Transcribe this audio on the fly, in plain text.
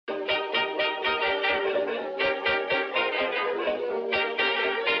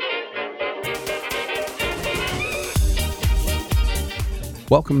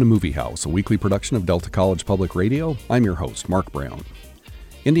Welcome to Movie House, a weekly production of Delta College Public Radio. I'm your host, Mark Brown.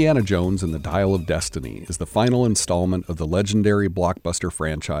 Indiana Jones and the Dial of Destiny is the final installment of the legendary blockbuster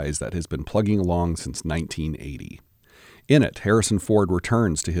franchise that has been plugging along since 1980. In it, Harrison Ford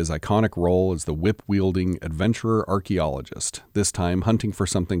returns to his iconic role as the whip-wielding adventurer archaeologist, this time hunting for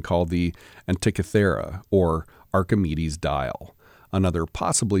something called the Antikythera, or Archimedes' Dial, another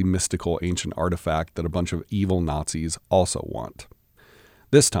possibly mystical ancient artifact that a bunch of evil Nazis also want.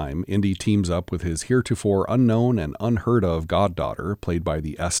 This time, Indy teams up with his heretofore unknown and unheard of goddaughter, played by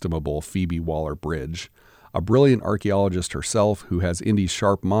the estimable Phoebe Waller-Bridge, a brilliant archaeologist herself who has Indy's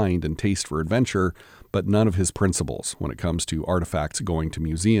sharp mind and taste for adventure, but none of his principles when it comes to artifacts going to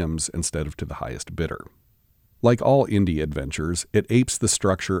museums instead of to the highest bidder. Like all Indy adventures, it apes the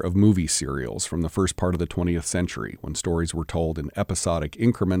structure of movie serials from the first part of the 20th century, when stories were told in episodic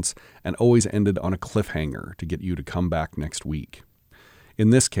increments and always ended on a cliffhanger to get you to come back next week. In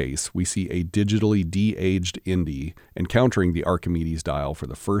this case, we see a digitally de-aged Indy encountering the Archimedes Dial for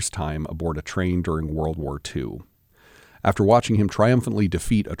the first time aboard a train during World War II. After watching him triumphantly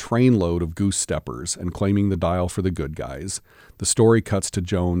defeat a trainload of goose steppers and claiming the dial for the good guys, the story cuts to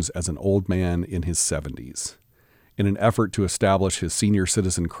Jones as an old man in his 70s. In an effort to establish his senior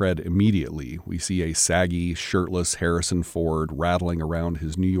citizen cred immediately, we see a saggy, shirtless Harrison Ford rattling around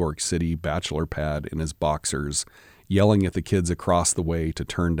his New York City bachelor pad in his boxers, yelling at the kids across the way to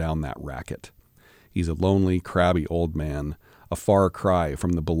turn down that racket. He's a lonely, crabby old man, a far cry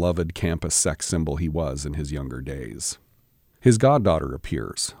from the beloved campus sex symbol he was in his younger days. His goddaughter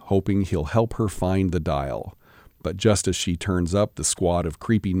appears, hoping he'll help her find the dial, but just as she turns up, the squad of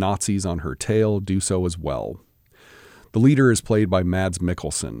creepy Nazis on her tail do so as well. The leader is played by Mads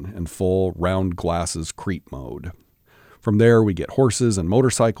Mikkelsen in full round glasses creep mode. From there, we get horses and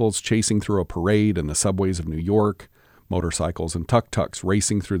motorcycles chasing through a parade in the subways of New York, motorcycles and tuk-tuks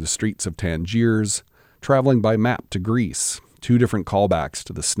racing through the streets of Tangiers, traveling by map to Greece, two different callbacks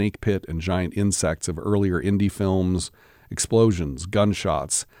to the snake pit and giant insects of earlier Indy films, explosions,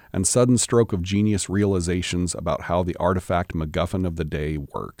 gunshots, and sudden stroke of genius realizations about how the artifact MacGuffin of the day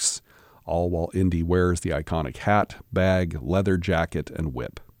works, all while Indy wears the iconic hat, bag, leather jacket, and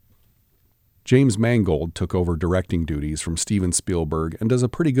whip. James Mangold took over directing duties from Steven Spielberg and does a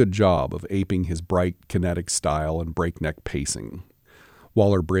pretty good job of aping his bright, kinetic style and breakneck pacing.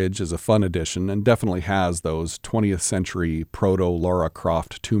 Waller-Bridge is a fun addition and definitely has those 20th century proto-Lara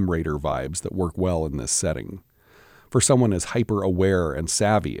Croft Tomb Raider vibes that work well in this setting. For someone as hyper-aware and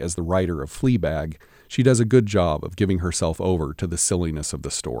savvy as the writer of Fleabag, she does a good job of giving herself over to the silliness of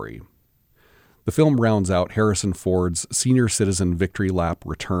the story. The film rounds out Harrison Ford's senior citizen victory lap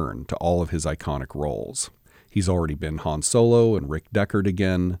return to all of his iconic roles. He's already been Han Solo and Rick Deckard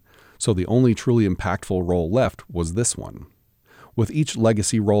again, so the only truly impactful role left was this one. With each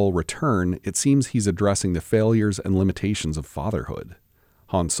legacy role return, it seems he's addressing the failures and limitations of fatherhood.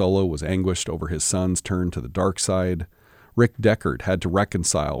 Han Solo was anguished over his son's turn to the dark side. Rick Deckard had to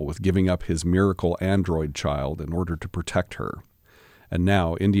reconcile with giving up his miracle android child in order to protect her. And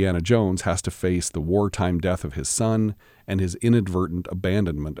now Indiana Jones has to face the wartime death of his son and his inadvertent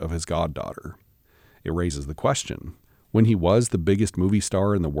abandonment of his goddaughter. It raises the question, when he was the biggest movie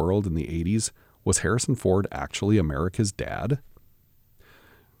star in the world in the 80s, was Harrison Ford actually America's dad?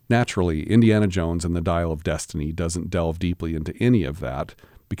 Naturally, Indiana Jones and the Dial of Destiny doesn't delve deeply into any of that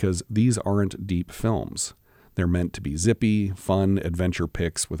because these aren't deep films. They're meant to be zippy, fun adventure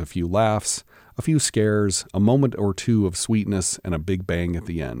picks with a few laughs, a few scares, a moment or two of sweetness, and a big bang at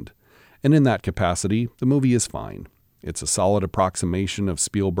the end. And in that capacity, the movie is fine. It's a solid approximation of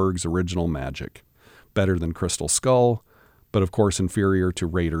Spielberg's original magic. Better than Crystal Skull, but of course inferior to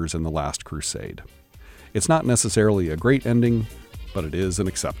Raiders and The Last Crusade. It's not necessarily a great ending, but it is an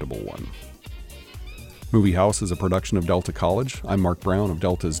acceptable one. Movie House is a production of Delta College. I'm Mark Brown of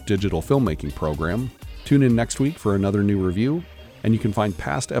Delta's digital filmmaking program. Tune in next week for another new review, and you can find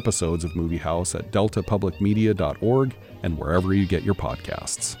past episodes of Movie House at deltapublicmedia.org and wherever you get your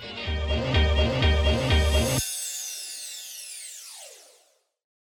podcasts.